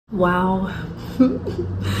Wow.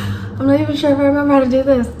 I'm not even sure if I remember how to do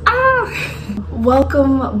this.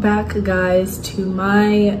 Welcome back, guys, to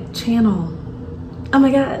my channel. Oh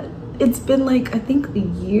my god, it's been like, I think a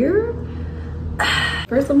year?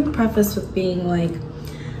 First, let me preface with being like,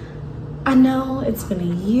 I know it's been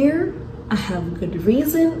a year. I have a good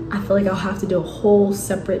reason. I feel like I'll have to do a whole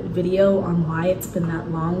separate video on why it's been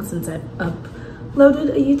that long since I've uploaded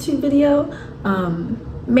a YouTube video.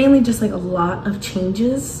 Mainly just like a lot of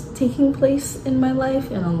changes taking place in my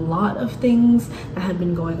life and a lot of things that have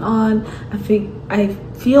been going on. I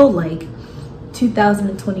feel like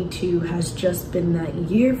 2022 has just been that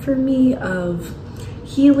year for me of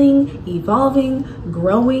healing, evolving,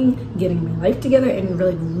 growing, getting my life together, and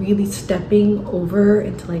really stepping over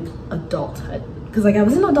into like adulthood. Because like I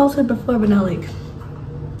was in adulthood before, but now like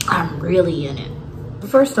I'm really in it.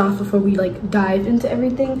 First off, before we like dive into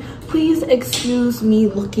everything, please excuse me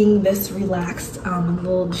looking this relaxed, a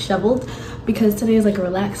little disheveled, because today is like a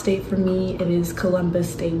relaxed day for me. It is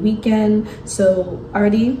Columbus Day weekend. So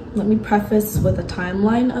already, let me preface with a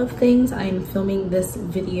timeline of things. I am filming this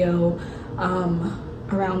video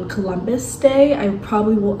around Columbus Day. I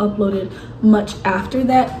probably will upload it much after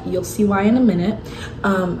that. You'll see why in a minute.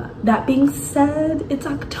 That being said, it's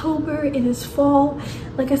October, it is fall.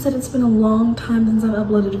 Like I said, it's been a long time since I've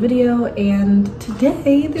uploaded a video, and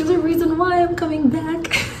today there's a reason why I'm coming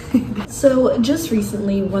back. So just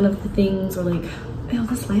recently, one of the things, or like, oh,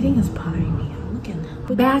 this lighting is bothering me. I'm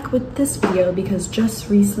looking back with this video because just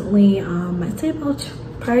recently, I'd say about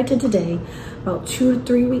prior to today, about 2 or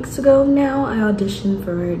 3 weeks ago now, I auditioned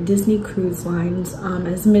for Disney Cruise Lines.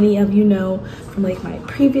 As many of you know from like my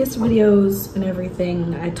previous videos and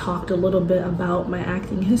everything, I talked a little bit about my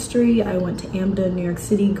acting history. I went to AMDA, New York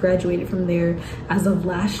City, graduated from there as of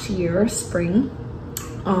last year, spring.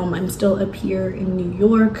 I'm still up here in New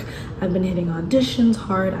York. I've been hitting auditions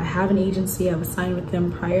hard. I have an agency. I was signed with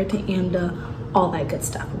them prior to AMDA, all that good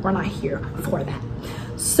stuff. We're not here for that.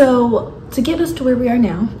 So to get us to where we are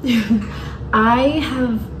now, I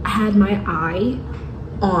have had my eye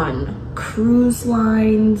on cruise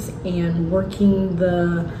lines and working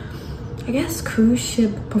the, I guess, cruise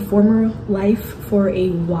ship performer life for a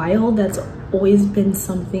while. That's always been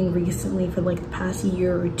something recently for like the past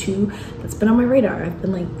year or two that's been on my radar. I've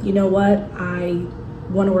been like, you know what, I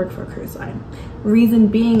want to work for a cruise line. Reason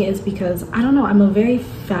being is because, I don't know, I'm a very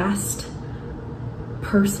fast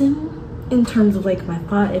person in terms of like my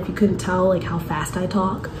thought, if you couldn't tell like how fast I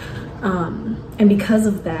talk. And because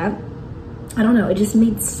of that, I don't know, it just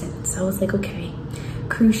made sense. I was like, okay,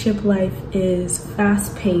 cruise ship life is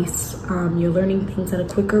fast paced. You're learning things at a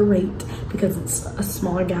quicker rate because it's a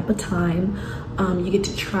smaller gap of time. You get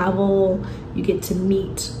to travel, you get to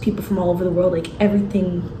meet people from all over the world. Like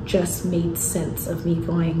everything just made sense of me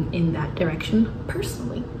going in that direction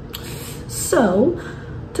personally. So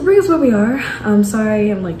to bring us where we are, I'm sorry,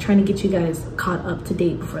 I'm like trying to get you guys caught up to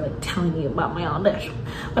date before like telling you about my audition,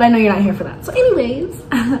 but I know you're not here for that. So anyways,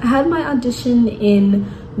 I had my audition in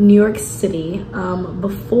New York City.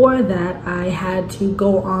 Before that, I had to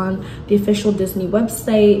go on the official Disney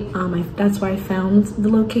website. That's where I found the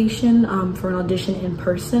location for an audition in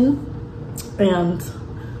person. And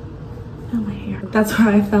oh, my hair. That's where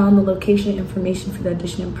I found the location information for the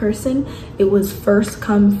audition in person. It was first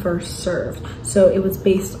come, first served. So it was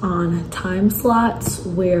based on time slots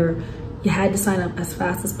where you had to sign up as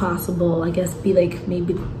fast as possible. I guess be like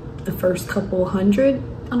maybe the first couple hundred.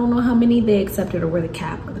 I don't know how many they accepted or where the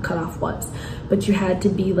cap or the cutoff was, but you had to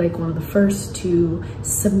be like one of the first to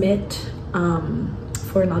submit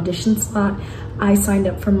for an audition slot. I signed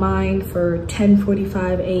up for mine for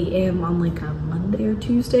 10:45 a.m. on like a Monday or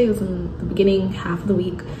Tuesday. It was in the beginning half of the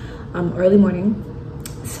week, early morning.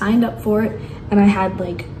 Signed up for it, and I had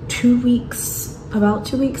like 2 weeks, about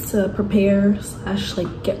 2 weeks to prepare /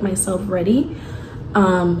 like get myself ready.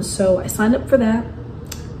 So I signed up for that.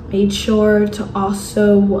 Made sure to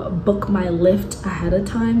also book my Lyft ahead of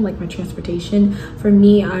time, like my transportation. For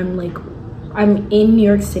me, I'm in New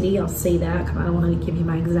York City, I'll say that because I don't want to give you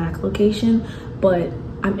my exact location, but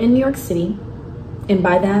I'm in New York City, and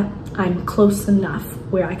by that, I'm close enough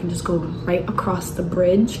where I can just go right across the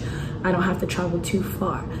bridge. I don't have to travel too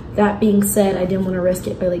far. That being said, I didn't want to risk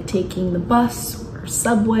it by like taking the bus or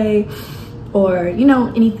subway or, you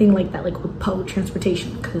know, anything like that, like with public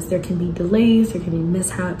transportation, because there can be delays, there can be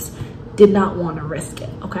mishaps. Did not want to risk it,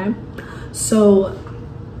 okay? So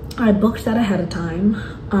I booked that ahead of time.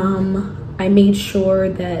 I made sure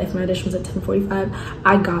that if my audition was at 10:45,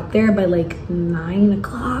 I got there by like 9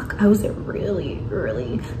 o'clock. I was there really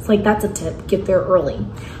early. It's like, that's a tip, get there early.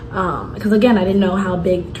 Because again, I didn't know how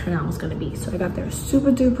big the turnout was gonna be. So I got there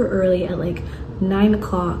super duper early at like 9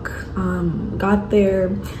 o'clock. Got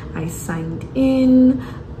there, I signed in.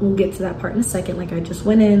 We'll get to that part in a second. Like, I just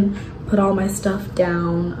went in, put all my stuff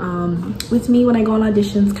down. With me, when I go on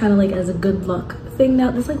auditions, kind of like as a good luck thing now,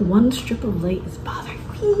 there's like one strip of light is bothering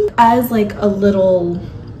me. As like a little,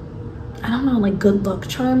 I don't know, like good luck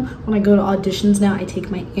charm, when I go to auditions now, I take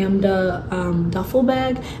my AMDA duffel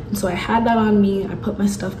bag. And so I had that on me. I put my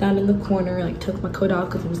stuff down in the corner, like took my coat off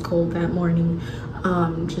because it was cold that morning.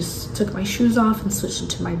 Just took my shoes off and switched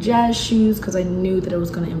into my jazz shoes because I knew that it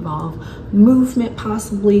was going to involve movement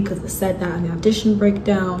possibly, because it said that in the audition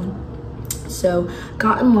breakdown. So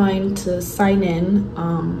got in line to sign in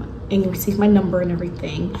and receive my number and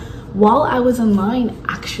everything. While I was in line,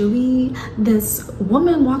 actually, this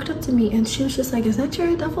woman walked up to me and she was just like, "Is that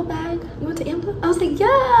your duffel bag? You went to AMDA?" I was like, "Yeah."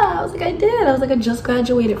 I was like, "I did." I was like, "I just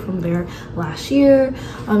graduated from there last year."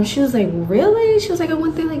 She was like, "Really?" She was like, "I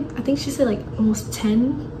went there like," I think she said like almost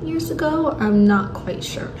 10 years ago. I'm not quite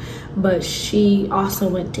sure. But she also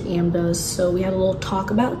went to AMDA, so we had a little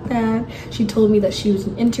talk about that. She told me that she was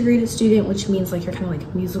an integrated student, which means like you're kind of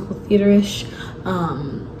like musical theater-ish.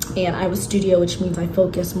 And I was studio, which means I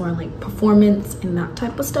focus more on like performance and that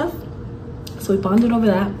type of stuff. So we bonded over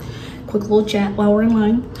that. Quick little chat while we're in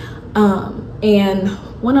line. And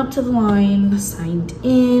went up to the line, signed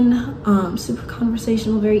in. Super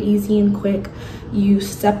conversational, very easy and quick. You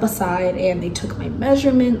step aside and they took my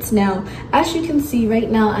measurements. Now, as you can see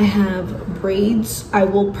right now, I have braids. I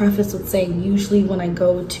will preface with saying usually when I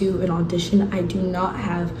go to an audition, I do not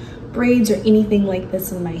have braids or anything like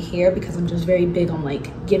this in my hair because I'm just very big on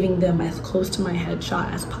like giving them as close to my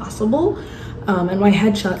headshot as possible. And my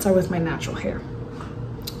headshots are with my natural hair.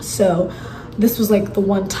 So this was like the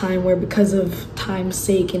one time where, because of time's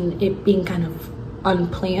sake and it being kind of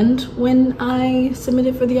unplanned when I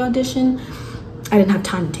submitted for the audition, I didn't have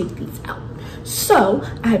time to take these out. So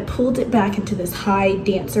I had pulled it back into this high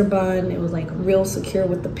dancer bun. It was like real secure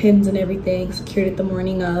with the pins and everything. Secured it the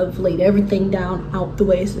morning of, laid everything down out the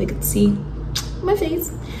way so they could see my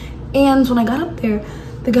face. And when I got up there,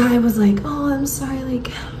 the guy was like, "Oh, I'm sorry,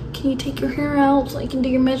 like, can you take your hair out so I can do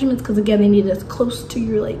your measurements?" Because again, they need it as close to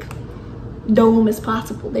your like dome as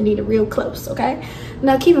possible. They need it real close, okay?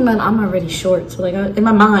 Now keep in mind, I'm already short, so like in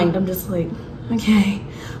my mind, I'm just like, okay.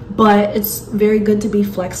 But it's very good to be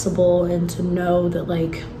flexible and to know that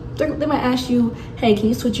like they might ask you, "Hey, can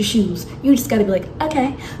you switch your shoes?" You just gotta be like,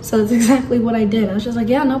 "Okay." So that's exactly what I did. I was just like,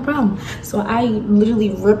 "Yeah, no problem." So I literally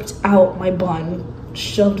ripped out my bun,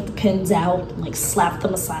 shoved the pins out, like slapped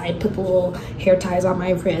them aside, put the little hair ties on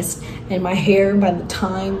my wrist, and my hair, by the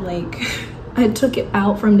time like I took it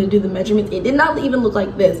out for him to do the measurement, it did not even look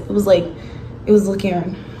like this. It was like, it was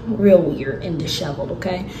looking real weird and disheveled,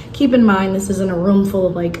 okay? Keep in mind, this isn't a room full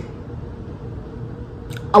of like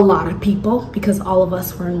a lot of people because all of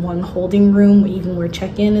us were in one holding room, even where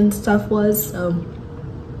check-in and stuff was. So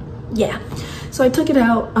yeah, so I took it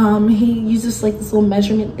out. He used this like this little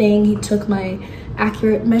measurement thing. He took my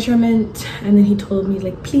accurate measurement and then he told me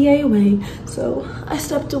like, "Plie away." So I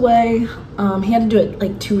stepped away. He had to do it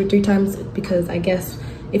like 2 or 3 times because I guess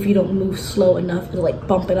if you don't move slow enough, it'll like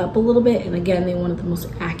bump it up a little bit. And again, they wanted the most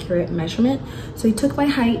accurate measurement. So he took my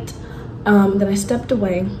height, then I stepped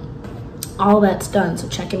away. All that's done, so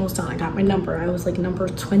check-in was done. I got my number. I was like number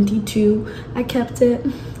 22. I kept it.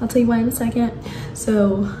 I'll tell you why in a second.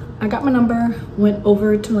 So I got my number, went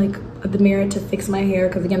over to like the mirror to fix my hair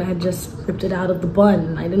because again, I had just ripped it out of the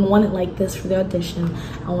bun. I didn't want it like this for the audition.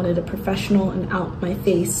 I wanted it professional and out my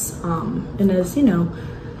face, and as you know,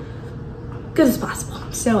 good as possible.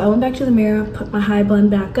 So I went back to the mirror, put my high bun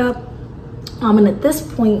back up. And at this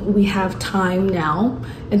point, we have time now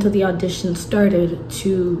until the audition started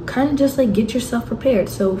to kind of just like get yourself prepared.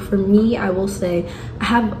 So for me, I will say I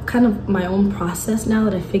have kind of my own process now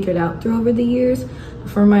that I figured out through over the years.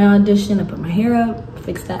 For my audition, I put my hair up,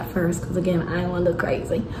 fixed that first because again, I don't want to look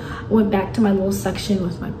crazy. I went back to my little section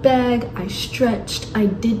with my bag. I stretched. I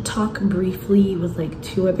did talk briefly with like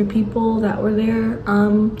 2 other people that were there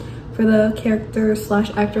for the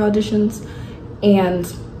character/actor auditions.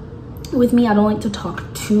 And with me, I don't like to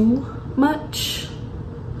talk too much.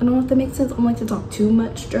 I don't know if that makes sense. I don't like to talk too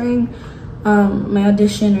much during my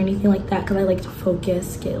audition or anything like that because I like to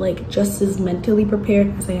focus, get like just as mentally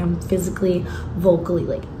prepared as I am physically, vocally.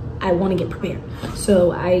 Like I want to get prepared.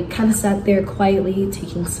 So I kind of sat there quietly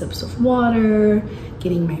taking sips of water,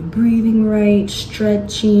 getting my breathing right,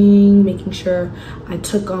 stretching, making sure I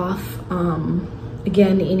took off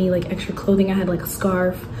Again, any like extra clothing, I had like a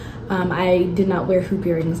scarf. I did not wear hoop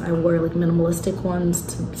earrings. I wore like minimalistic ones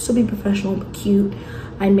to still be professional but cute.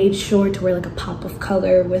 I made sure to wear like a pop of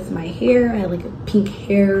color with my hair. I had like a pink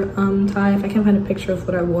hair tie. If I can find a picture of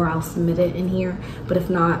what I wore, I'll submit it in here. But if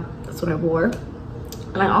not, that's what I wore.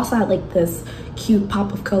 And I also had like this cute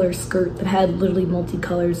pop of color skirt that had literally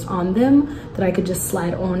multicolors on them that I could just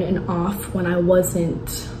slide on and off when I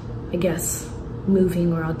wasn't, I guess,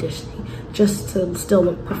 moving or auditioning, just to still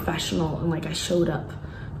look professional and like I showed up,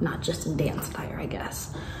 not just in dance attire, I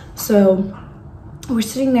guess. So we're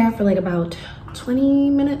sitting there for like about 20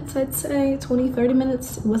 minutes, I'd say, 20-30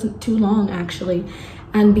 minutes. It wasn't too long actually.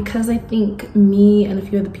 And because I think me and a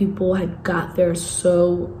few other people had got there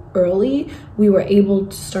so early, we were able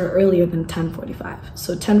to start earlier than 10:45.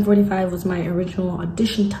 So 10:45 was my original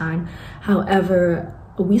audition time. However,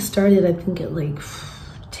 we started I think at like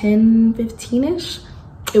 10:15ish.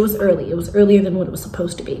 It was early. It was earlier than what it was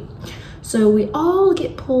supposed to be. So we all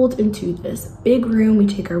get pulled into this big room. We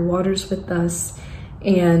take our waters with us,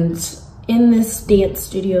 and in this dance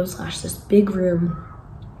studio slash this big room,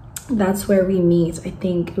 that's where we meet. I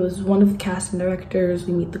think it was one of the casting directors,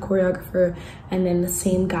 we meet the choreographer, and then the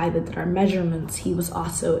same guy that did our measurements, he was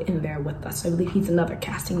also in there with us. So I believe he's another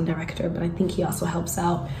casting director, but I think he also helps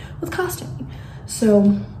out with costuming.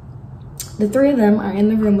 So the three of them are in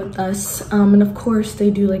the room with us, and of course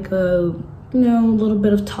they do like a, you know, a little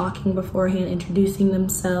bit of talking beforehand, introducing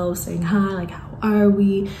themselves, saying hi, like how are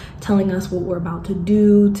we, telling us what we're about to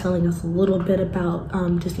do, telling us a little bit about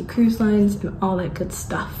Disney Cruise Lines and all that good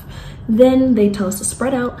stuff. Then they tell us to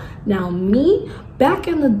spread out. Now me, back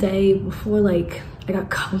in the day before like I got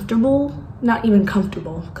comfortable, not even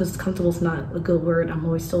comfortable, because comfortable is not a good word, I'm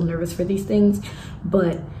always still nervous for these things,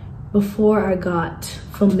 but before I got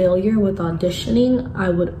familiar with auditioning, I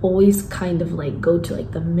would always kind of like go to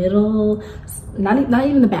like the middle, not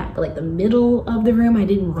even the back, but like the middle of the room. I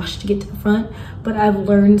didn't rush to get to the front, but I've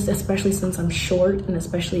learned, especially since I'm short and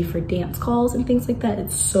especially for dance calls and things like that,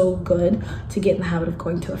 it's so good to get in the habit of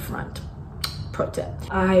going to the front. Pro tip.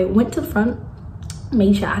 I went to the front,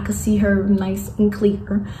 made sure I could see her nice and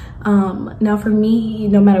clear. Now for me,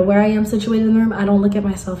 no matter where I am situated in the room, I don't look at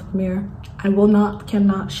myself in the mirror. I will not,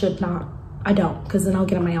 cannot, should not. I don't, because then I'll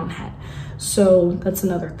get in my own head. So that's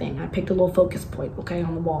another thing. I picked a little focus point, okay,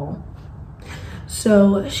 on the wall.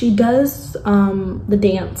 So she does the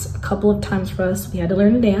dance a couple of times for us. We had to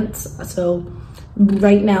learn to dance. So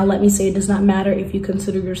right now, let me say it does not matter if you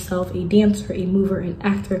consider yourself a dancer, a mover, an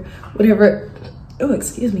actor, whatever. Oh,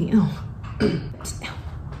 excuse me. Oh.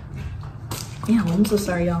 Yeah, I'm so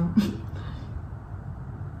sorry, y'all.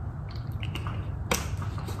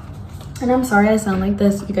 And I'm sorry I sound like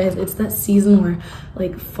this, you guys. It's that season where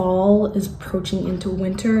like fall is approaching into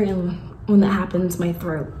winter, and when that happens, my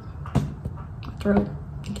throat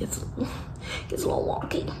gets a little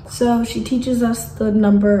wonky. So she teaches us the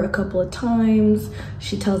number a couple of times.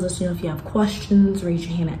 She tells us, you know, if you have questions, raise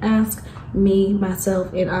your hand and ask. Me,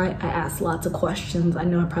 myself, and I asked lots of questions. I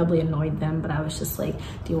know I probably annoyed them, but I was just like,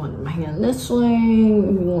 do you want my hand this way?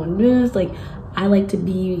 Do you want this? Like, I like to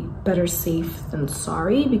be better safe than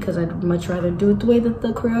sorry, because I'd much rather do it the way that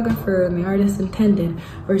the choreographer and the artist intended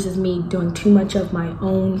versus me doing too much of my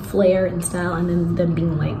own flair and style and then them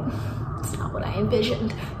being like, it's not what I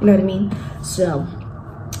envisioned. You know what I mean? So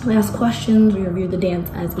we asked questions, we reviewed the dance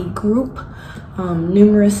as a group.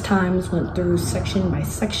 Numerous times, went through section by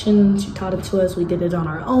section. She taught it to us. We did it on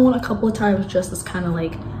our own a couple of times, just as kind of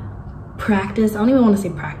like practice. I don't even want to say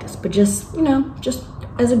practice, but just, you know, just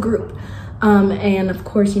as a group. And of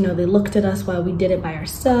course, you know, they looked at us while we did it by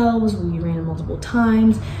ourselves. We ran it multiple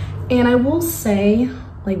times. And I will say,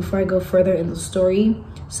 like, before I go further in the story,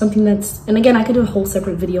 something that's, and again, I could do a whole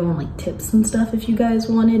separate video on like tips and stuff if you guys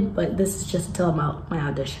wanted, but this is just to tell about my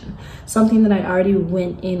audition. Something that I already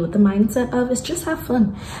went in with the mindset of is just have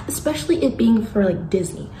fun, especially it being for like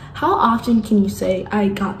Disney. How often can you say I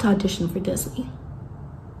got to audition for Disney?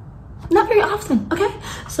 Not very often, okay?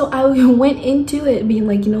 So I went into it being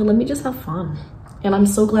like, you know, let me just have fun. And I'm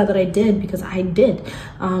so glad that I did, because I did.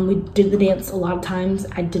 We did the dance a lot of times.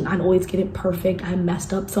 I'd always get it perfect. I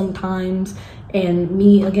messed up sometimes. And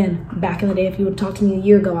me, again, back in the day, if you would talk to me a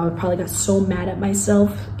year ago, I would probably got so mad at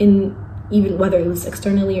myself, in even whether it was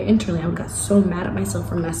externally or internally, I would got so mad at myself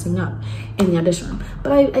for messing up in the audition room.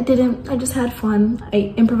 But I didn't. I just had fun.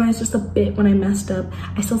 I improvised just a bit when I messed up.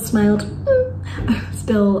 I still smiled.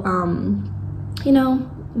 Still, you know,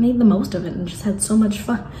 made the most of it and just had so much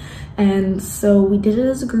fun. And so we did it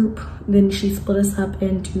as a group. Then she split us up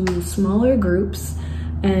into smaller groups.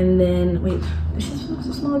 And then, wait, did she split us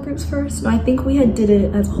into smaller groups first? No, I think we did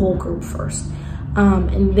it as a whole group first.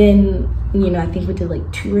 And then, you know, I think we did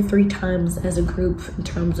like 2 or 3 times as a group in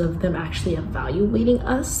terms of them actually evaluating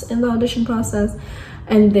us in the audition process.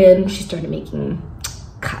 And then she started making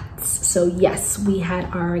cuts. So yes, we had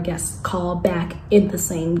our, I guess, call back in the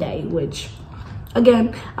same day, which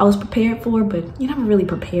again, I was prepared for, but you're never really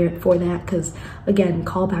prepared for that because again,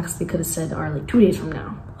 callbacks they could have said are like 2 days from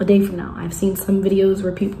now, a day from now. I've seen some videos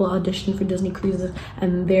where people audition for Disney cruises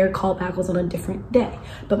and their callback was on a different day,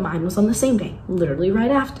 but mine was on the same day, literally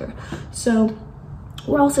right after. So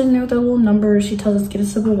we're all sitting there with our little numbers. She tells us get a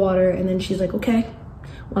sip of water, and then she's like, okay,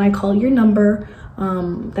 when I call your number,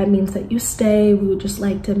 that means that you stay. We would just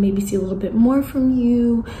like to maybe see a little bit more from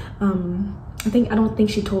you. I don't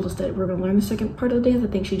think she told us that we're gonna learn the second part of the dance. I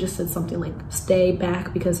think she just said something like stay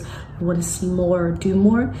back because we want to see more or do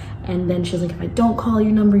more. And then she's like, if I don't call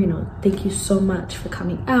your number, you know, thank you so much for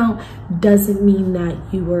coming out. Doesn't mean that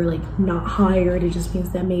you were like not hired. It just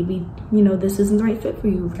means that maybe, you know, this isn't the right fit for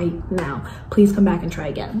you right now. Please come back and try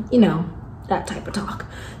again. You know, that type of talk.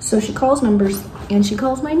 So she calls numbers and she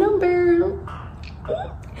calls my number.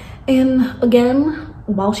 And again,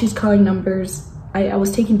 while she's calling numbers, I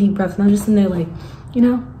was taking deep breaths and I was just in there like, you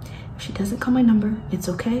know, if she doesn't call my number, it's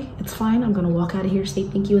okay, it's fine. I'm gonna walk out of here, say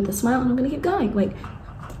thank you with a smile, and I'm gonna keep going. Like,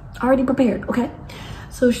 already prepared, okay?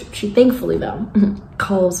 So she thankfully though,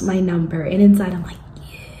 calls my number, and inside I'm like,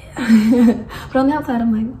 yeah. But on the outside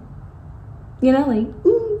I'm like, you know, like,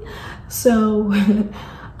 ooh. So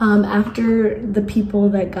after the people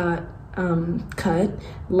that got cut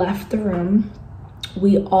left the room,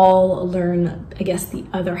 we all learn, I guess, the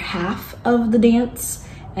other half of the dance,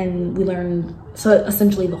 and we learn, so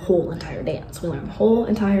essentially the whole entire dance. We learn the whole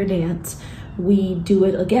entire dance. We do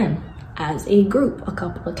it again as a group a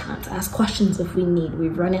couple of times, ask questions if we need. We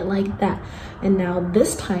run it like that. And now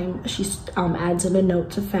this time she adds in a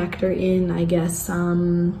note to factor in, I guess,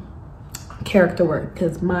 character work,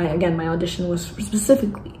 because my audition was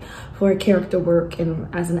specifically for character work and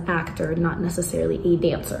as an actor, not necessarily a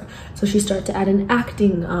dancer. So she started to add in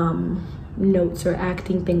acting notes or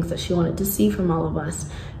acting things that she wanted to see from all of us.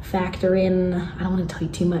 Factor in, I don't want to tell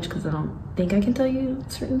you too much because I don't think I can tell you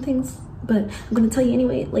certain things, but I'm gonna tell you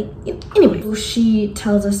anyway. Like, anyway, she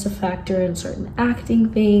tells us to factor in certain acting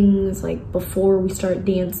things, like before we start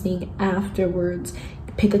dancing, afterwards.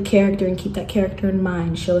 Pick a character and keep that character in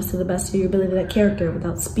mind. Show us to the best of your ability that character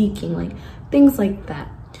without speaking, like things like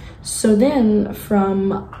that. So then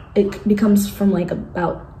it becomes from like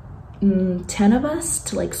about 10 of us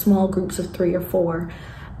to like small groups of 3 or 4.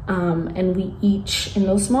 And we each, in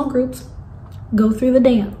those small groups, go through the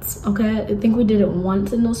dance, okay? I think we did it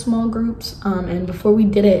once in those small groups. And before we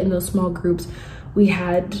did it in those small groups, we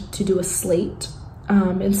had to do a slate.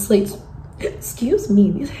 And slates, excuse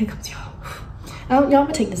me, these hiccups, y'all. Y'all, I'm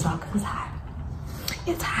gonna take this off because it's hot.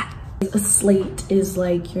 It's hot. A slate is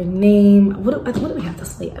like your name. What do we have to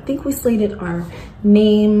slate? I think we slated our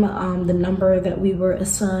name, the number that we were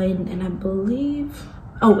assigned, and I believe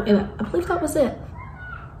that was it.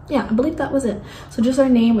 Yeah, I believe that was it. So just our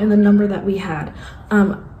name and the number that we had.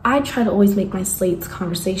 I try to always make my slates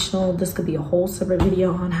conversational. This could be a whole separate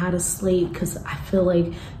video on how to slate because I feel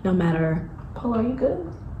like no matter, Paul, are you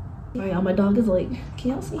good? Oh yeah, my dog is like,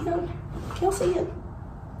 can y'all see him? Can y'all see him?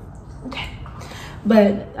 Okay.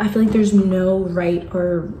 But I feel like there's no right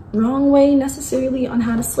or wrong way necessarily on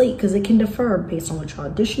how to slate because it can differ based on what you're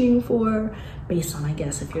auditioning for, based on, I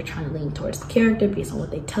guess, if you're trying to lean towards the character, based on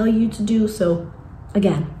what they tell you to do. So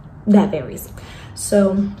again, that varies.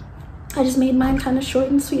 So I just made mine kind of short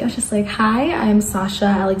and sweet. I was just like, hi, I'm Sasha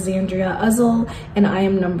Alexandria Uzzle, and I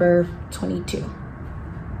am number 22.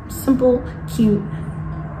 Simple, cute,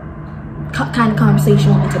 kind of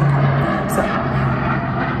conversational and to the point. So,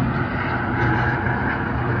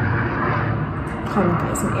 call me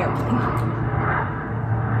guys an airplane.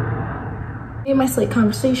 Made my slate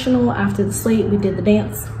conversational. After the slate, we did the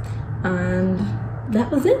dance, and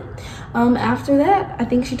that was it. After that, I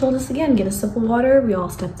think she told us again, get a sip of water. We all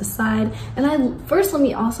stepped aside. And first, let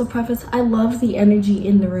me also preface, I love the energy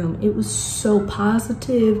in the room. It was so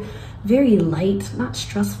positive, very light, not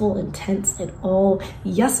stressful, intense at all.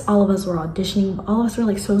 Yes, all of us were auditioning, but all of us were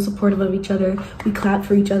like so supportive of each other. We clapped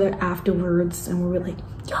for each other afterwards and we were like,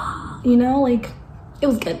 yeah, you know, like it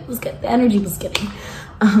was good, it was good. The energy was good.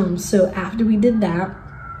 So after we did that,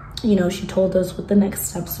 you know, she told us what the next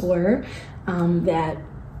steps were, that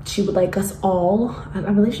she would like us all, I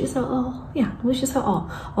believe she said all, yeah, I believe she said all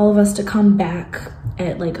of us to come back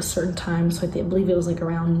at like a certain time. So I believe it was like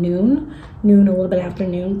around noon, a little bit after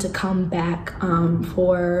noon, to come back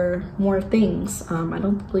for more things. I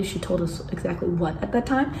don't believe she told us exactly what at that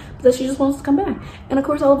time, but that she just wants us to come back. And of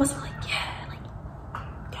course all of us are like, yeah, like,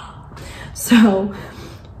 yeah. So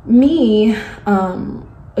me,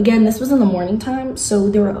 again, this was in the morning time, so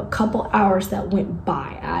there were a couple hours that went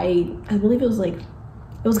by. I believe it was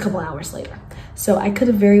a couple hours later. So I could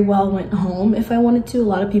have very well went home if I wanted to. A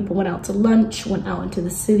lot of people went out to lunch, went out into the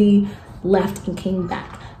city, left and came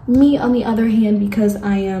back. Me, on the other hand, because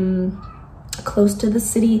I am close to the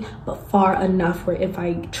city, but far enough where if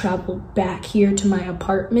I traveled back here to my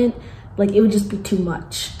apartment, like it would just be too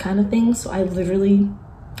much kind of thing. So I literally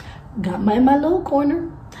got in my little corner,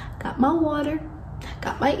 got my water,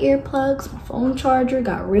 got my earplugs, my phone charger,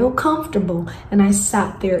 got real comfortable, and I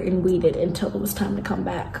sat there and waited until it was time to come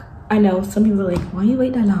back. I know some people are like, why you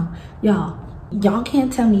wait that long? Y'all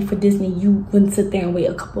can't tell me for Disney you wouldn't sit there and wait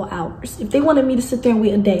a couple hours. If they wanted me to sit there and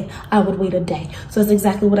wait a day, I would wait a day. So that's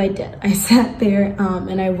exactly what I did. I sat there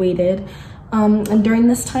and I waited. And during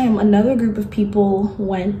this time, another group of people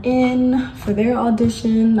went in for their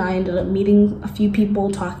audition. I ended up meeting a few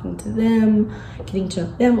people, talking to them, getting to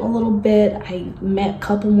know them a little bit. I met a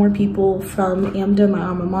couple more people from AMDA, my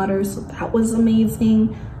alma mater, so that was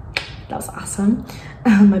amazing. That was awesome.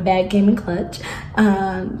 My bag came in clutch.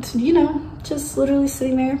 And, you know, just literally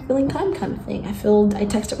sitting there filling time kind of thing. I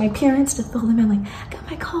texted my parents to fill them in, like, I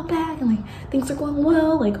got my call back and like things are going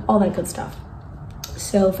well, like all that good stuff.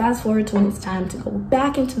 So fast forward to when it's time to go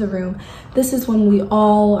back into the room. This is when we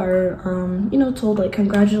all are, you know, told like,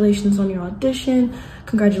 congratulations on your audition.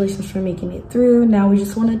 Congratulations for making it through. Now we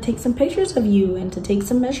just want to take some pictures of you and to take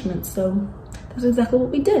some measurements. So that's exactly what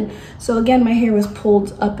we did. So again, my hair was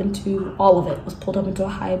pulled up into, all of it was pulled up into a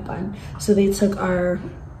high bun. So they took our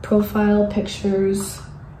profile pictures,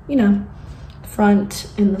 you know, front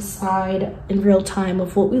and the side in real time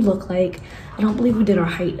of what we look like. I don't believe we did our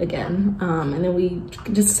height again. And then we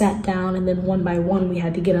just sat down, and then one by one we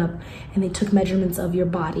had to get up, and they took measurements of your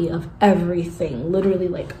body, of everything, literally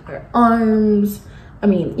like our arms. I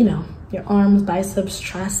mean, you know, your arms, biceps,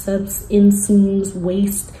 triceps, inseams,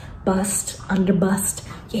 waist, bust, under bust,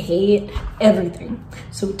 your head, everything.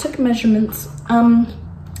 So we took measurements. And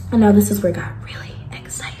now this is where it got really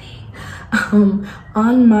exciting.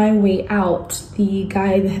 On my way out, the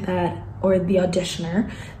guy or the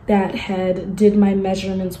auditioner that did my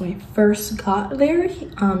measurements when I first got there,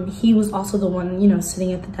 he was also the one, you know,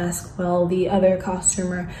 sitting at the desk while the other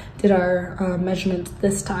costumer did our measurements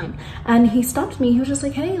this time. And he stopped me. He was just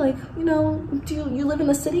like, hey, like, you know, do you live in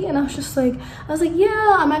the city? And I was like,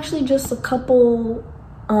 yeah, I'm actually just a couple,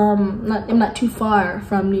 I'm not too far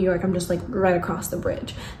from New York. I'm just like right across the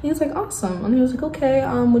bridge. And he was like, awesome. And he was like, okay,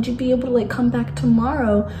 would you be able to like come back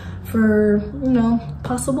tomorrow for, you know,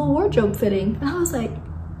 possible wardrobe fitting? And I was like,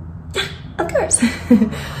 of course.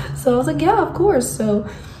 So I was like, yeah, of course. So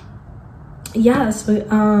yes, but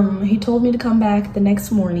he told me to come back the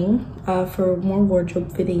next morning for more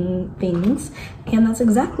wardrobe fitting things, and that's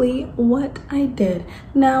exactly what I did.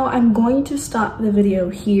 Now I'm going to stop the video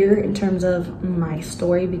here in terms of my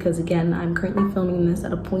story, because again, I'm currently filming this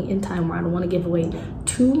at a point in time where I don't want to give away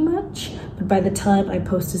too much, but by the time I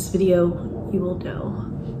post this video, you will know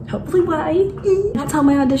hopefully why. That's how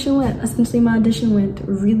my audition went. Essentially, my audition went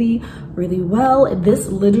really, really well. This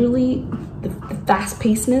literally, the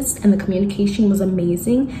fast-pacedness and the communication was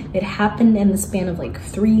amazing. It happened in the span of like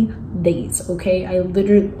 3 days, okay? I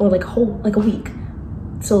literally, or like a week.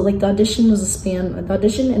 So like the audition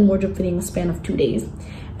and wardrobe fitting was a span of 2 days.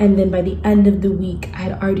 And then by the end of the week, I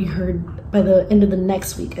had already heard, by the end of the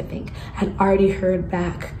next week, I think, I had already heard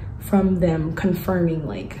back from them confirming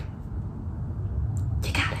like,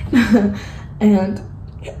 you got it. And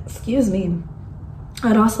excuse me,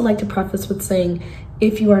 I'd also like to preface with saying,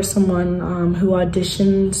 if you are someone who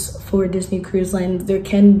auditions for Disney Cruise Line, there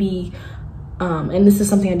can be, and this is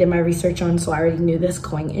something I did my research on, so I already knew this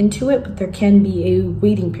going into it, but there can be a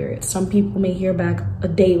waiting period. Some people may hear back a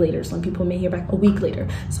day later. Some people may hear back a week later.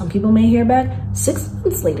 Some people may hear back 6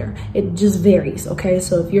 months later. It just varies, okay?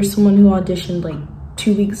 So if you're someone who auditioned like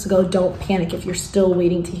 2 weeks ago, don't panic if you're still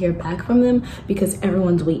waiting to hear back from them, because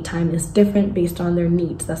everyone's wait time is different based on their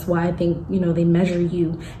needs. That's why I think, you know, they measure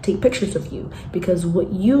you, take pictures of you, because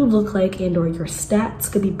what you look like and or your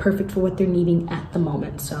stats could be perfect for what they're needing at the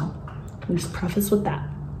moment. So let me just preface with that.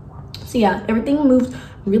 So yeah, everything moved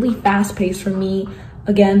really fast paced for me.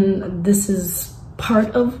 Again, this is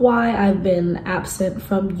part of why I've been absent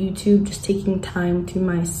from YouTube, just taking time to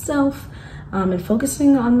myself. And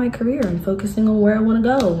focusing on my career and focusing on where I want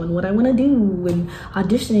to go and what I want to do and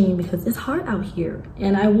auditioning, because it's hard out here.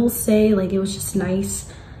 And I will say, like, it was just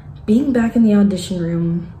nice being back in the audition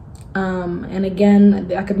room. And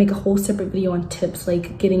again, I could make a whole separate video on tips,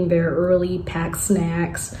 like getting there early, pack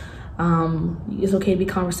snacks. It's okay to be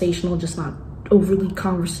conversational, just not overly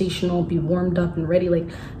conversational, be warmed up and ready. Like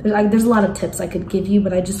there's a lot of tips I could give you,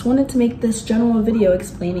 but I just wanted to make this general video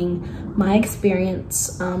explaining my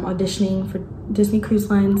experience auditioning for Disney Cruise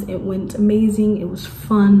Lines. It went amazing. It was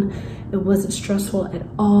fun. It wasn't stressful at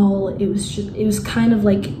all. It was kind of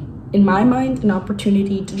like, in my mind, an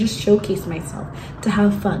opportunity to just showcase myself, to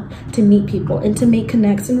have fun, to meet people, and to make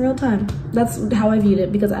connects in real time. That's how I viewed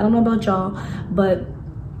it, because I don't know about y'all, but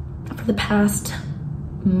for the past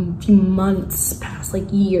few months, past like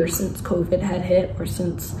years since COVID had hit, or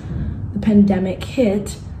since the pandemic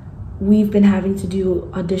hit, we've been having to do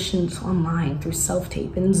auditions online through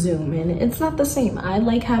self-tape and Zoom, and it's not the same. I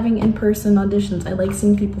like having in-person auditions. I like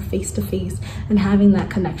seeing people face to face and having that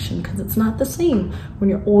connection, because it's not the same when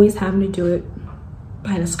you're always having to do it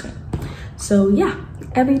behind a screen. So yeah,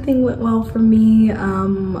 everything went well for me.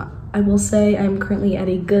 I will say I'm currently at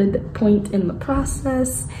a good point in the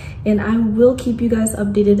process, and I will keep you guys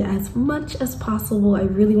updated as much as possible. I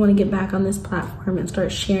really want to get back on this platform and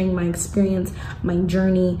start sharing my experience, my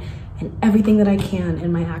journey, and everything that I can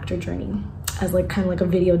in my actor journey as like kind of like a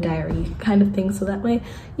video diary kind of thing. So that way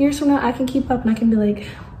years from now I can keep up and I can be like,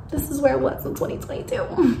 this is where I was in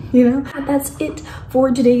 2022, you know? That's it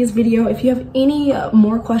for today's video. If you have any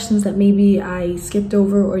more questions that maybe I skipped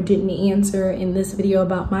over or didn't answer in this video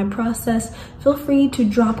about my process, feel free to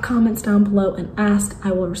drop comments down below and ask.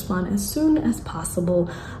 I will respond as soon as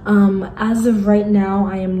possible. As of right now,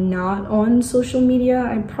 I am not on social media.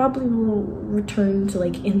 I probably will return to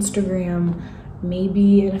like Instagram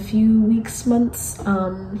maybe in a few weeks, months,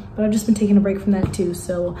 but I've just been taking a break from that too,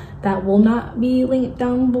 so that will not be linked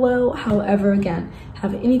down below. However, again,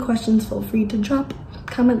 have any questions, feel free to drop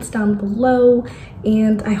comments down below,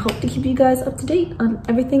 and I hope to keep you guys up to date on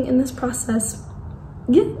everything in this process.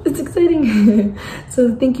 Yeah, it's exciting.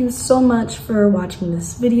 So thank you so much for watching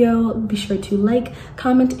this video. Be sure to like,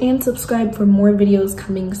 comment, and subscribe for more videos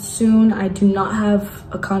coming soon. I do not have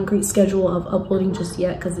a concrete schedule of uploading just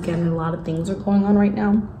yet, because again, a lot of things are going on right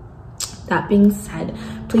now. That being said,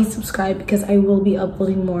 please subscribe, because I will be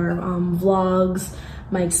uploading more vlogs,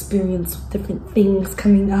 my experience with different things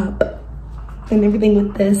coming up, and everything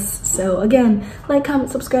with this. So again, like, comment,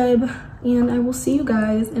 subscribe, and I will see you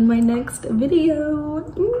guys in my next video.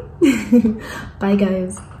 Bye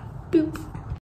guys. Boop.